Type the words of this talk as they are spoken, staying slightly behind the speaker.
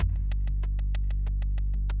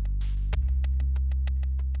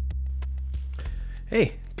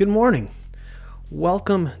Hey, good morning.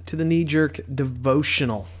 Welcome to the Knee Jerk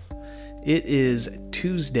Devotional. It is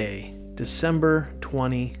Tuesday, December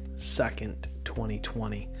 22nd,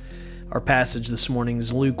 2020. Our passage this morning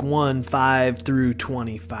is Luke 1, 5 through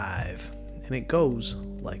 25, and it goes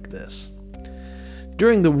like this.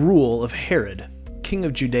 During the rule of Herod, king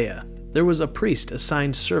of Judea, there was a priest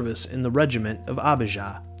assigned service in the regiment of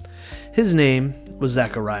Abijah. His name was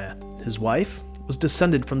Zechariah. His wife was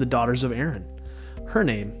descended from the daughters of Aaron. Her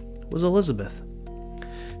name was Elizabeth.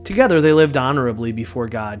 Together they lived honorably before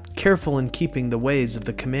God, careful in keeping the ways of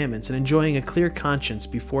the commandments and enjoying a clear conscience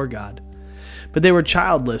before God. But they were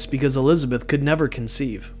childless because Elizabeth could never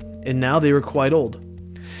conceive, and now they were quite old.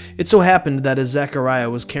 It so happened that as Zechariah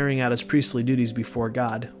was carrying out his priestly duties before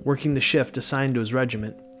God, working the shift assigned to his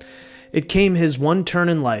regiment, it came his one turn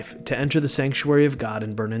in life to enter the sanctuary of God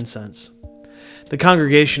and burn incense. The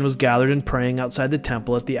congregation was gathered and praying outside the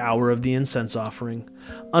temple at the hour of the incense offering.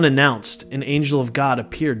 Unannounced, an angel of God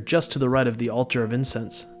appeared just to the right of the altar of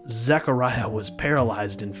incense. Zechariah was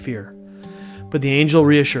paralyzed in fear. But the angel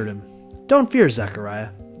reassured him. "Don't fear, Zechariah.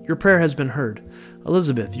 Your prayer has been heard.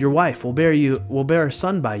 Elizabeth, your wife, will bear a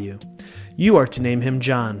son by you. You are to name him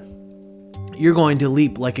John. You're going to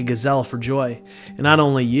leap like a gazelle for joy, and not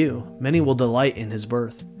only you, many will delight in his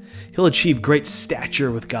birth. He'll achieve great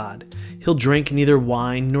stature with God. He'll drink neither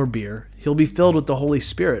wine nor beer. He'll be filled with the Holy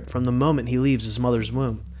Spirit from the moment he leaves his mother's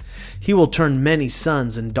womb. He will turn many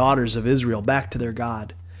sons and daughters of Israel back to their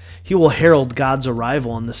God. He will herald God's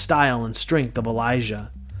arrival in the style and strength of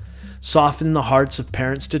Elijah, soften the hearts of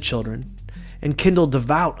parents to children, and kindle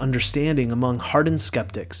devout understanding among hardened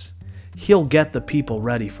skeptics. He'll get the people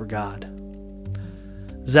ready for God."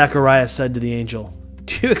 Zechariah said to the angel,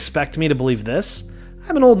 "Do you expect me to believe this?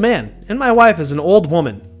 I'm an old man, and my wife is an old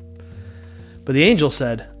woman." But the angel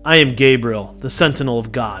said, "I am Gabriel, the sentinel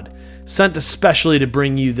of God, sent especially to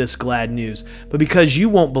bring you this glad news. But because you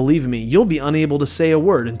won't believe me, you'll be unable to say a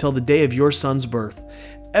word until the day of your son's birth.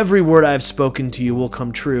 Every word I have spoken to you will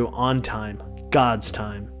come true on time, God's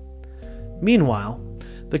time." Meanwhile,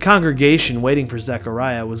 the congregation waiting for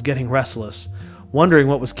Zechariah was getting restless, wondering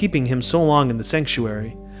what was keeping him so long in the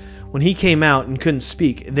sanctuary. When he came out and couldn't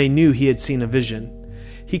speak, they knew he had seen a vision.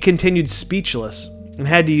 He continued speechless and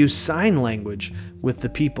had to use sign language with the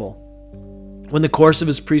people. When the course of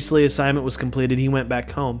his priestly assignment was completed, he went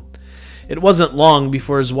back home. It wasn't long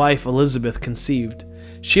before his wife Elizabeth conceived.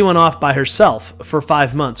 She went off by herself for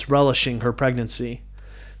 5 months, relishing her pregnancy.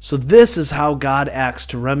 "So this is how God acts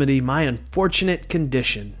to remedy my unfortunate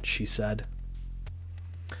condition," she said.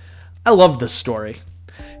 I love this story.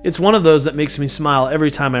 It's one of those that makes me smile every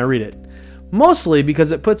time I read it, mostly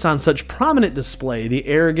because it puts on such prominent display the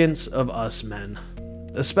arrogance of us men,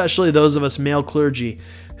 especially those of us male clergy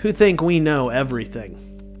who think we know everything.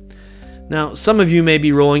 Now, some of you may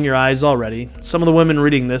be rolling your eyes already. Some of the women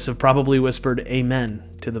reading this have probably whispered amen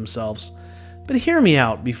to themselves. But hear me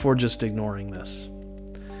out before just ignoring this.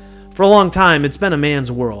 For a long time, it's been a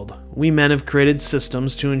man's world. We men have created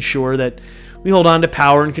systems to ensure that we hold on to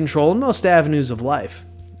power and control in most avenues of life.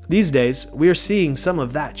 These days, we are seeing some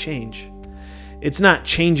of that change. It's not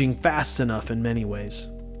changing fast enough in many ways.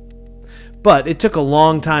 But it took a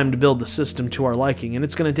long time to build the system to our liking, and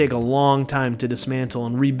it's going to take a long time to dismantle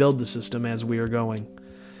and rebuild the system as we are going.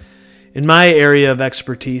 In my area of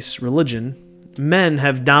expertise, religion, men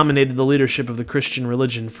have dominated the leadership of the Christian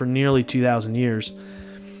religion for nearly 2,000 years.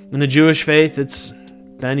 In the Jewish faith, it's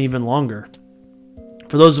been even longer.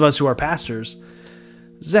 For those of us who are pastors,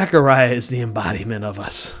 Zechariah is the embodiment of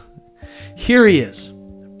us. Here he is,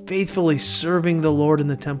 faithfully serving the Lord in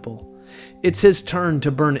the temple. It's his turn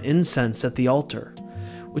to burn incense at the altar,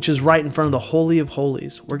 which is right in front of the Holy of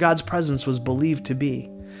Holies, where God's presence was believed to be.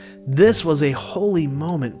 This was a holy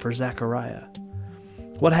moment for Zechariah.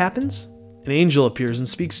 What happens? An angel appears and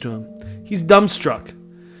speaks to him. He's dumbstruck.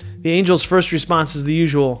 The angel's first response is the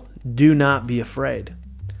usual, "Do not be afraid."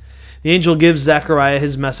 The angel gives Zechariah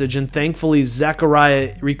his message, and thankfully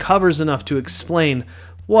Zechariah recovers enough to explain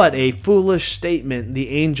what a foolish statement the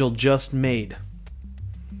angel just made.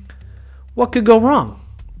 What could go wrong?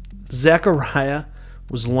 Zechariah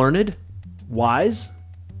was learned, wise,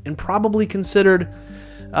 and probably considered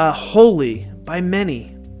holy by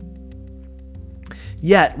many.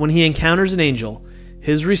 Yet, when he encounters an angel,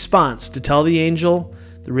 his response to tell the angel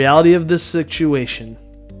the reality of this situation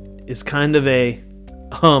is kind of a,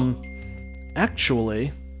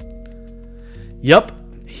 actually. Yup,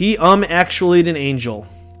 he actually'd an angel.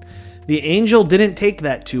 The angel didn't take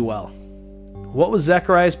that too well. What was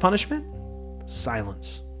Zechariah's punishment?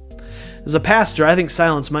 Silence. As a pastor, I think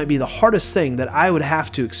silence might be the hardest thing that I would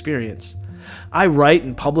have to experience. I write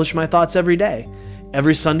and publish my thoughts every day,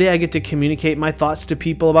 Every Sunday, I get to communicate my thoughts to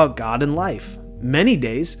people about God and life. Many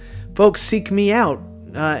days, folks seek me out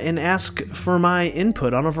and ask for my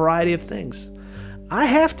input on a variety of things. I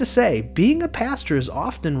have to say, being a pastor is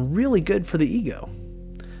often really good for the ego.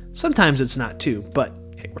 Sometimes it's not too, but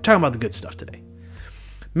hey, we're talking about the good stuff today.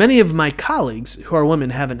 Many of my colleagues who are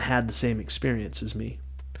women haven't had the same experience as me.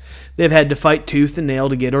 They've had to fight tooth and nail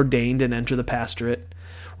to get ordained and enter the pastorate.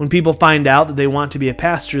 When people find out that they want to be a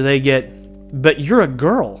pastor, they get, "But you're a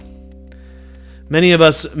girl." Many of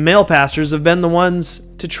us male pastors have been the ones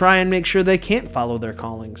to try and make sure they can't follow their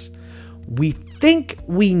callings. We think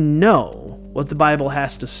we know what the Bible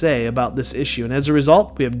has to say about this issue, and as a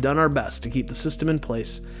result, we have done our best to keep the system in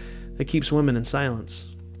place that keeps women in silence.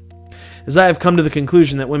 As I have come to the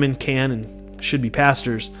conclusion that women can and should be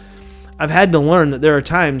pastors, I've had to learn that there are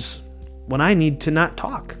times when I need to not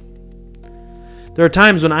talk. There are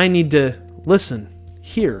times when I need to listen,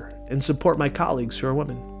 hear, and support my colleagues who are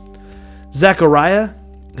women. Zechariah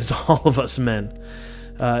is all of us men.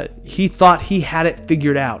 He thought he had it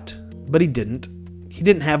figured out, but he didn't. He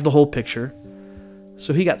didn't have the whole picture,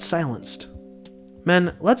 so he got silenced.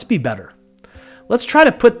 Men, let's be better. Let's try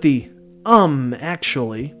to put the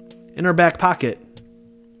actually in our back pocket,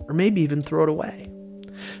 or maybe even throw it away.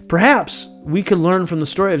 Perhaps we could learn from the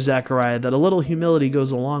story of Zechariah that a little humility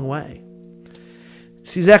goes a long way.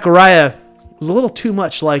 See, Zechariah was a little too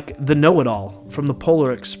much like the know-it-all from the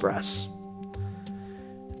Polar Express.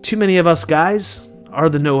 Too many of us guys are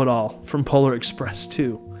the know-it-all from Polar Express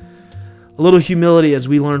too. A little humility as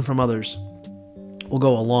we learn from others will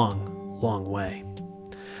go a long, long way.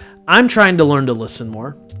 I'm trying to learn to listen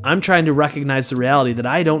more. I'm trying to recognize the reality that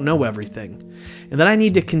I don't know everything and that I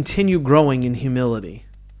need to continue growing in humility.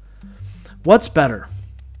 What's better,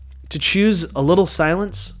 to choose a little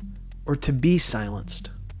silence or to be silenced?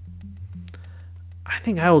 I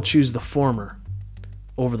think I will choose the former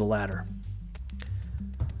over the latter.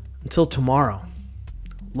 Until tomorrow,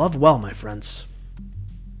 love well, my friends.